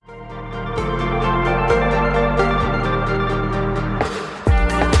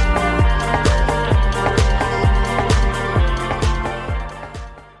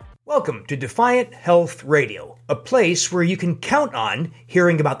Welcome to Defiant Health Radio, a place where you can count on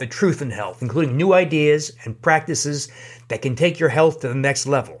hearing about the truth in health, including new ideas and practices that can take your health to the next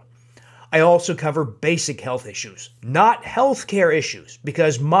level. I also cover basic health issues, not healthcare issues,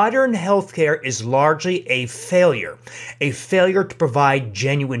 because modern healthcare is largely a failure to provide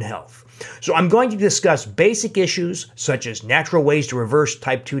genuine health. So I'm going to discuss basic issues such as natural ways to reverse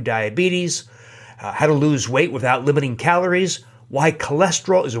type 2 diabetes, how to lose weight without limiting calories, why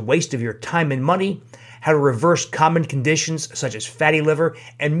cholesterol is a waste of your time and money, how to reverse common conditions such as fatty liver,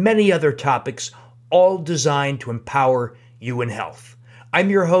 and many other topics, all designed to empower you in health. I'm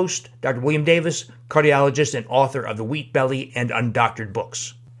your host, Dr. William Davis, cardiologist and author of the Wheat Belly and Undoctored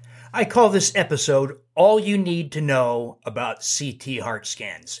books. I call this episode All You Need to Know About CT Heart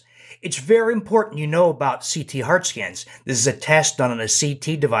Scans. It's very important you know about CT heart scans. This is a test done on a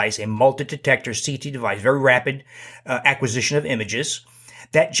CT device, a multi-detector CT device, very rapid acquisition of images,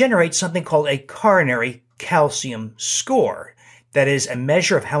 that generates something called a coronary calcium score. That is a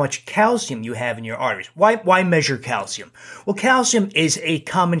measure of how much calcium you have in your arteries. Why measure calcium? Well, calcium is a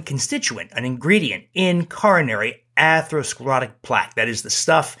common constituent, an ingredient in coronary atherosclerotic plaque. That is the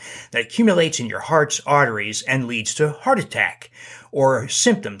stuff that accumulates in your heart's arteries and leads to heart attack, or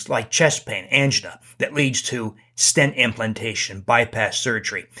symptoms like chest pain, angina, that leads to stent implantation, bypass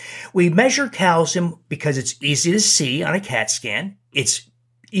surgery. We measure calcium because it's easy to see on a CAT scan, it's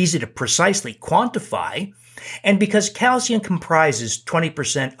easy to precisely quantify, and because calcium comprises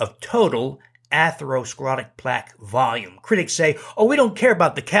 20% of total atherosclerotic plaque volume. Critics say, oh, we don't care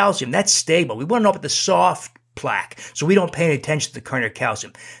about the calcium, that's stable. We want to know about the soft plaque, so we don't pay any attention to the coronary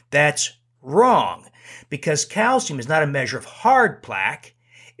calcium. That's wrong, because calcium is not a measure of hard plaque,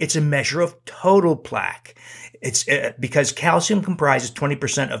 it's a measure of total plaque. It's because calcium comprises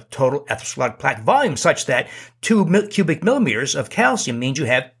 20% of total atherosclerotic plaque volume, such that 2 cubic millimeters of calcium means you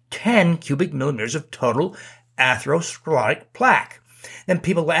have 10 cubic millimeters of total atherosclerotic plaque. Then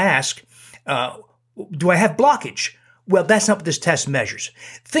people ask, do I have blockage? Well, that's not what this test measures.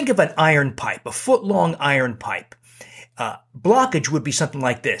 Think of an iron pipe, a foot-long iron pipe. Blockage would be something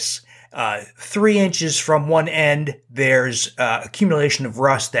like this. 3 inches from one end, there's accumulation of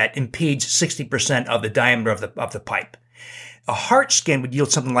rust that impedes 60% of the diameter of the pipe. A heart scan would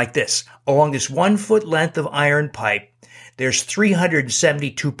yield something like this. Along this 1 foot length of iron pipe, there's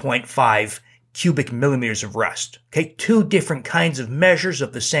 372.5 cubic millimeters of rust. Okay, 2 different kinds of measures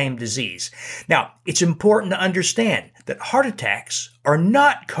of the same disease. Now, it's important to understand that heart attacks are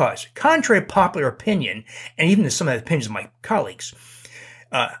not caused, contrary to popular opinion, and even to some of the opinions of my colleagues,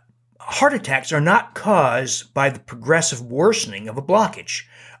 heart attacks are not caused by the progressive worsening of a blockage.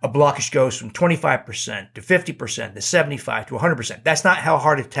 A blockage goes from 25% to 50% to 75% to 100%. That's not how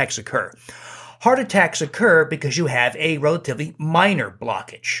heart attacks occur. Heart attacks occur because you have a relatively minor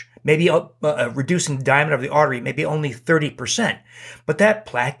blockage, maybe reducing the diameter of the artery, maybe only 30%. But that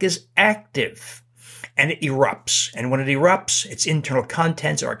plaque is active and it erupts. And when it erupts, its internal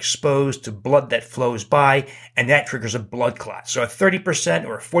contents are exposed to blood that flows by, and that triggers a blood clot. So a 30%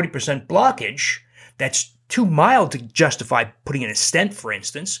 or a 40% blockage that's too mild to justify putting in a stent, for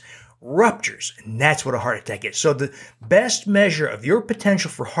instance, ruptures. And that's what a heart attack is. So the best measure of your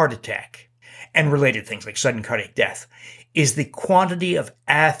potential for heart attack and related things like sudden cardiac death is the quantity of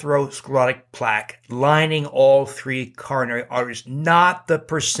atherosclerotic plaque lining all 3 coronary arteries, not the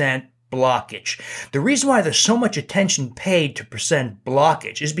percent blockage. The reason why there's so much attention paid to percent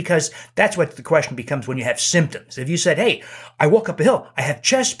blockage is because that's what the question becomes when you have symptoms. If you said, hey, I woke up a hill, I have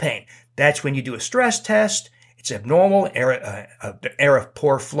chest pain, that's when you do a stress test. It's abnormal, error of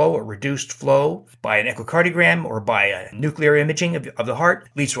poor flow or reduced flow by an echocardiogram or by a nuclear imaging of the heart,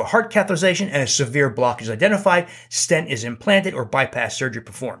 leads to a heart catheterization and a severe blockage is identified, stent is implanted or bypass surgery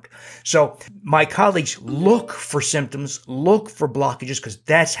performed. So my colleagues look for symptoms, look for blockages because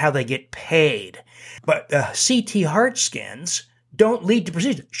that's how they get paid. But CT heart scans don't lead to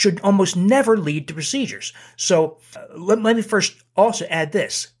procedures, should almost never lead to procedures. So let me first also add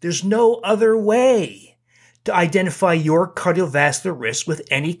this. There's no other way to identify your cardiovascular risk with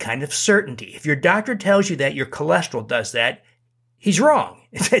any kind of certainty. If your doctor tells you that your cholesterol does that, he's wrong.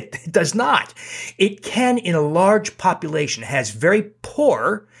 It does not. It can, in a large population, has very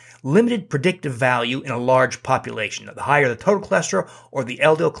poor, limited predictive value in a large population. The higher the total cholesterol or the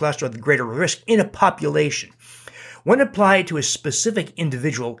LDL cholesterol, the greater risk in a population. When applied to a specific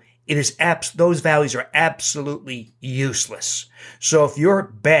individual, those values are absolutely useless. So if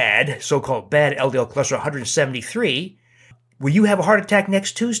you're so-called bad LDL cholesterol 173, will you have a heart attack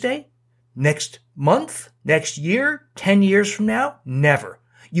next Tuesday? Next month? Next year? 10 years from now? Never.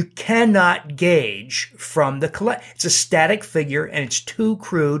 You cannot gauge from the cholesterol. It's a static figure and it's too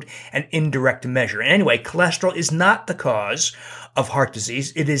crude and indirect to measure. And anyway, cholesterol is not the cause of heart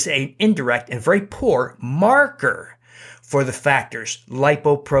disease. It is an indirect and very poor marker for the factors,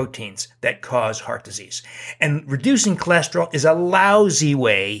 lipoproteins, that cause heart disease. And reducing cholesterol is a lousy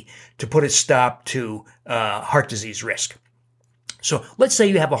way to put a stop to heart disease risk. So let's say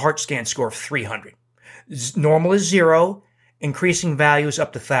you have a heart scan score of 300. Normal is 0, increasing values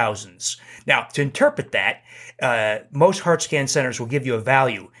up to thousands. Now, to interpret that, most heart scan centers will give you a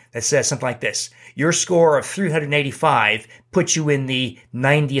value that says something like this. Your score of 385 puts you in the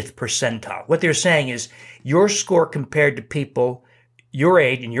 90th percentile. What they're saying is your score compared to people your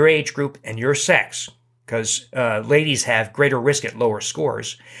age and your age group and your sex, because ladies have greater risk at lower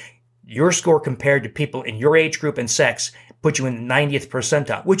scores. Your score compared to people in your age group and sex put you in the 90th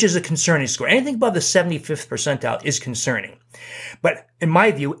percentile, which is a concerning score. Anything above the 75th percentile is concerning. But in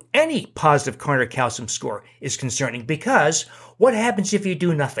my view, any positive coronary calcium score is concerning because what happens if you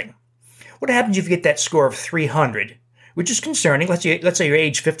do nothing? What happens if you get that score of 300, which is concerning? Let's say you're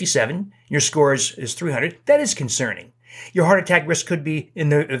age 57, your score is 300. That is concerning. Your heart attack risk could be in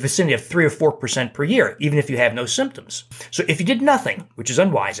the vicinity of 3 or 4% per year, even if you have no symptoms. So if you did nothing, which is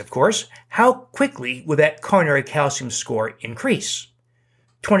unwise, of course, how quickly would that coronary calcium score increase?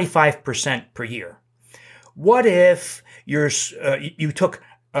 25% per year. What if you took,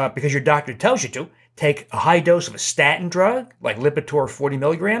 because your doctor tells you to, take a high dose of a statin drug, like Lipitor 40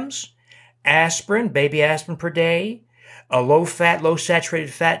 milligrams, aspirin, baby aspirin per day, a low-fat,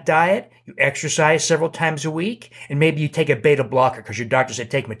 low-saturated fat diet, you exercise several times a week, and maybe you take a beta blocker because your doctor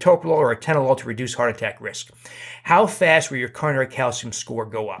said take metoprolol or atenolol to reduce heart attack risk. How fast will your coronary calcium score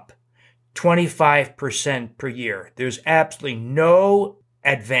go up? 25% per year. There's absolutely no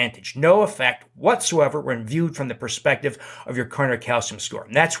advantage, no effect whatsoever when viewed from the perspective of your coronary calcium score.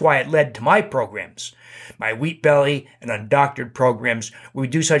 And that's why it led to my programs, my wheat belly and undoctored programs, where we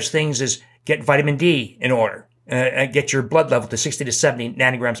do such things as get vitamin D in order. Get your blood level to 60 to 70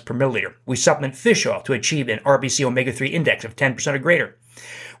 nanograms per milliliter. We supplement fish oil to achieve an RBC omega-3 index of 10% or greater.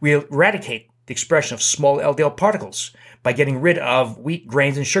 We eradicate the expression of small LDL particles by getting rid of wheat,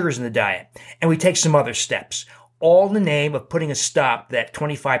 grains, and sugars in the diet. And we take some other steps, all in the name of putting a stop to that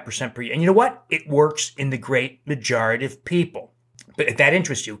 25% per year. And you know what? It works in the great majority of people. But if that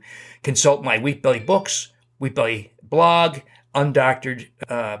interests you, consult my Wheat Belly books, Wheat Belly blog, Undoctored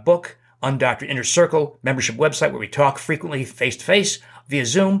book, Undoctored Inner Circle membership website where we talk frequently face-to-face via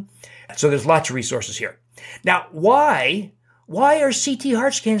Zoom. So there's lots of resources here. Now, why are CT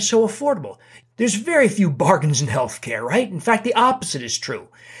heart scans so affordable? There's very few bargains in healthcare, right? In fact, the opposite is true.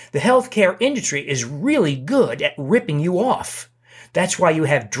 The healthcare industry is really good at ripping you off. That's why you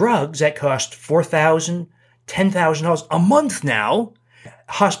have drugs that cost $4,000, $10,000 a month now.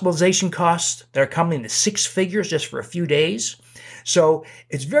 Hospitalization costs that are coming in the 6 figures just for a few days. So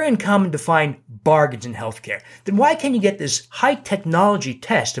it's very uncommon to find bargains in healthcare. Then why can you get this high technology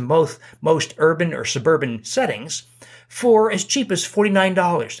test in most urban or suburban settings for as cheap as $49,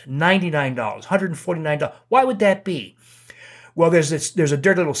 $99, $149? Why would that be? Well, there's a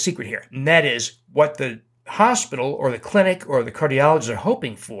dirty little secret here, and that is what the hospital or the clinic or the cardiologists are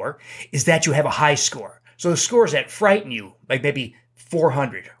hoping for is that you have a high score. So the scores that frighten you, like maybe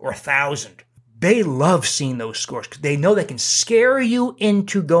 400 or 1,000, they love seeing those scores because they know they can scare you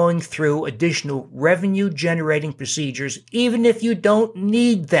into going through additional revenue-generating procedures even if you don't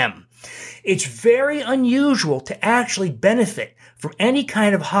need them. It's very unusual to actually benefit from any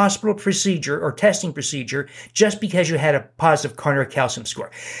kind of hospital procedure or testing procedure just because you had a positive coronary calcium score.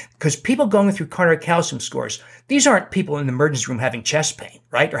 Because people going through coronary calcium scores, these aren't people in the emergency room having chest pain,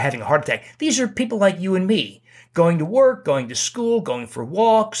 right, or having a heart attack. These are people like you and me, going to work, going to school, going for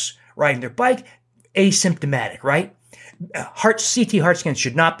walks, riding their bike, asymptomatic, right? CT heart scans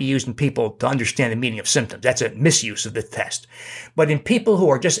should not be used in people to understand the meaning of symptoms. That's a misuse of the test. But in people who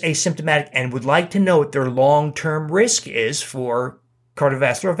are just asymptomatic and would like to know what their long-term risk is for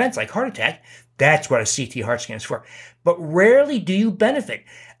cardiovascular events like heart attack, that's what a CT heart scan is for. But rarely do you benefit.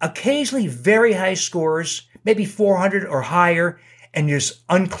 Occasionally, very high scores, maybe 400 or higher, and there's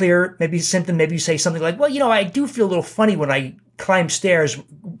unclear, maybe symptom, maybe you say something like, well, I do feel a little funny when I climb stairs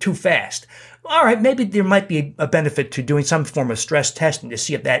too fast. All right, maybe there might be a benefit to doing some form of stress testing to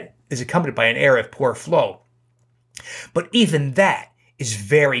see if that is accompanied by an area of poor flow. But even that is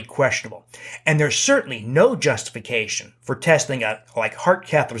very questionable. And there's certainly no justification for testing like heart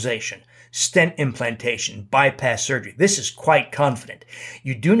catheterization, stent implantation, bypass surgery. This is quite confident.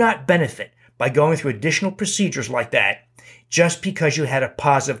 You do not benefit by going through additional procedures like that just because you had a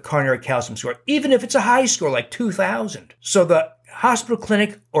positive coronary calcium score, even if it's a high score like 2,000. So the hospital,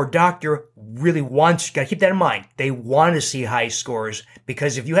 clinic, or doctor really wants, you got to keep that in mind, they want to see high scores,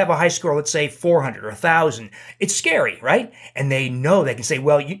 because if you have a high score, let's say 400 or 1,000, it's scary, right? And they know they can say,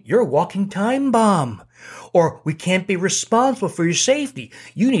 well, you're a walking time bomb, or we can't be responsible for your safety.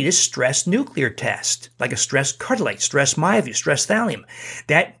 You need a stress nuclear test, like a stress cardiolite, stress myovia, stress thallium.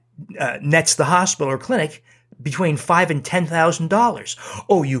 That nets the hospital or clinic between $5,000 and $10,000.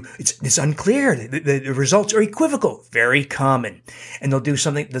 Oh, it's unclear. The results are equivocal. Very common. And they'll do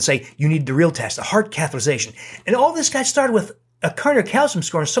something. They'll say you need the real test, a heart catheterization, and all this got started with a coronary calcium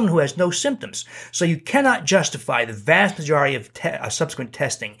score in someone who has no symptoms. So you cannot justify the vast majority of subsequent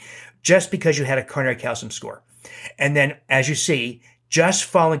testing just because you had a coronary calcium score. And then, as you see, just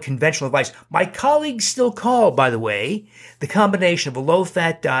following conventional advice. My colleagues still call, by the way, the combination of a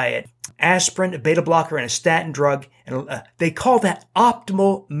low-fat diet, aspirin, a beta blocker, and a statin drug, and they call that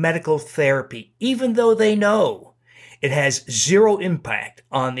optimal medical therapy, even though they know it has zero impact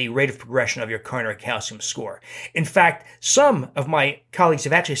on the rate of progression of your coronary calcium score. In fact, some of my colleagues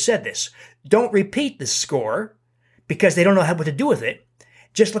have actually said this. Don't repeat the score because they don't know what to do with it.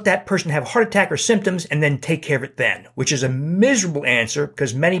 Just let that person have a heart attack or symptoms and then take care of it then, which is a miserable answer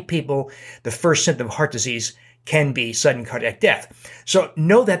because many people, the first symptom of heart disease can be sudden cardiac death. So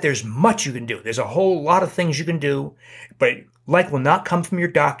know that there's much you can do. There's a whole lot of things you can do, but will not come from your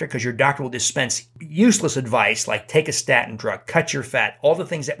doctor because your doctor will dispense useless advice like take a statin drug, cut your fat, all the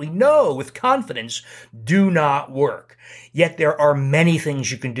things that we know with confidence do not work. Yet there are many things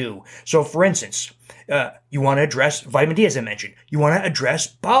you can do. So for instance, you want to address vitamin D, as I mentioned. You want to address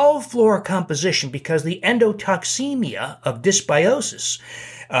bowel flora composition because the endotoxemia of dysbiosis,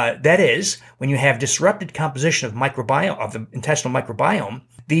 that is, when you have disrupted composition of the intestinal microbiome,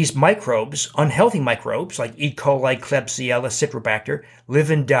 these microbes, unhealthy microbes like E. coli, Klebsiella, Citrobacter,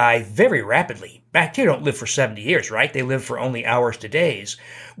 live and die very rapidly. Bacteria don't live for 70 years, right? They live for only hours to days.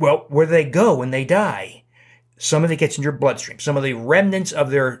 Well, where do they go when they die? Some of it gets in your bloodstream. Some of the remnants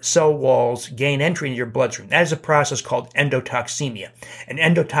of their cell walls gain entry into your bloodstream. That is a process called endotoxemia. And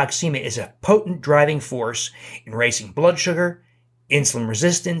endotoxemia is a potent driving force in raising blood sugar, insulin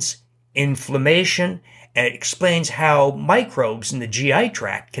resistance, inflammation, and it explains how microbes in the GI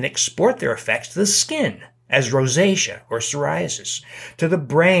tract can export their effects to the skin as rosacea or psoriasis, to the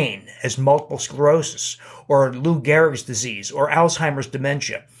brain as multiple sclerosis or Lou Gehrig's disease or Alzheimer's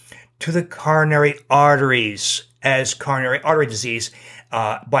dementia, to the coronary arteries as coronary artery disease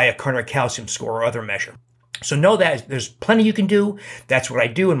by a coronary calcium score or other measure. So know that there's plenty you can do. That's what I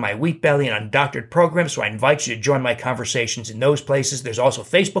do in my Wheat Belly and Undoctored program. So I invite you to join my conversations in those places. There's also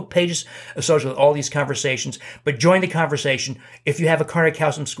Facebook pages associated with all these conversations. But join the conversation. If you have a coronary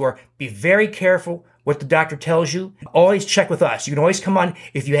calcium score, be very careful what the doctor tells you. Always check with us. You can always come on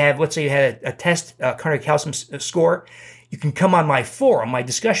if you have, let's say you had a test coronary calcium score. You can come on my forum, my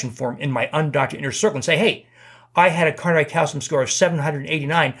discussion forum in my Undoctored Inner Circle and say, hey, I had a coronary calcium score of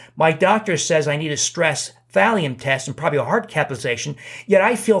 789. My doctor says I need a stress thallium test and probably a heart catheterization, yet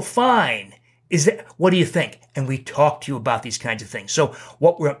I feel fine. What do you think? And we talk to you about these kinds of things. So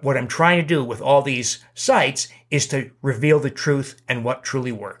what I'm trying to do with all these sites is to reveal the truth and what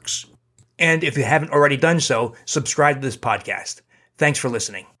truly works. And if you haven't already done so, subscribe to this podcast. Thanks for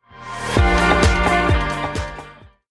listening.